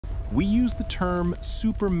We use the term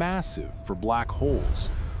supermassive for black holes,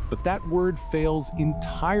 but that word fails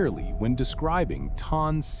entirely when describing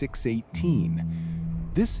TON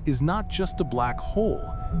 618. This is not just a black hole,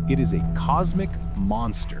 it is a cosmic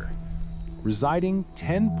monster. Residing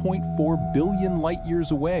 10.4 billion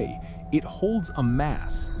light-years away, it holds a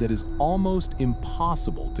mass that is almost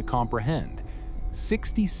impossible to comprehend,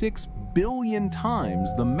 66 billion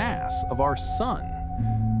times the mass of our Sun.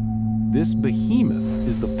 This behemoth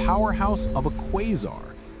is the powerhouse of a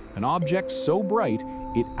quasar, an object so bright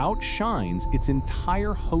it outshines its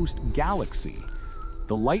entire host galaxy.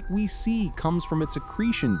 The light we see comes from its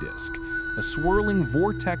accretion disk, a swirling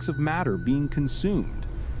vortex of matter being consumed.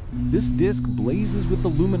 This disk blazes with the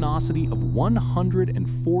luminosity of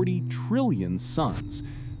 140 trillion suns,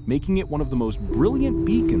 making it one of the most brilliant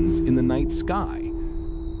beacons in the night sky.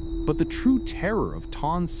 But the true terror of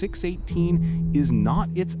TON 618 is not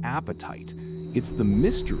its appetite, it's the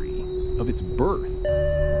mystery of its birth.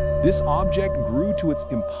 This object grew to its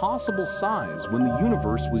impossible size when the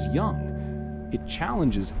universe was young. It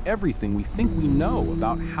challenges everything we think we know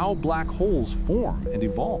about how black holes form and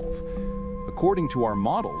evolve. According to our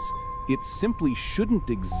models, it simply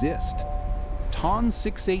shouldn't exist. TON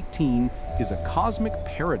 618 is a cosmic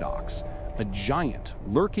paradox, a giant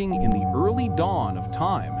lurking in the early dawn of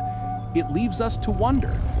time. It leaves us to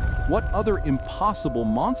wonder, what other impossible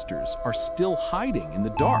monsters are still hiding in the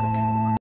dark?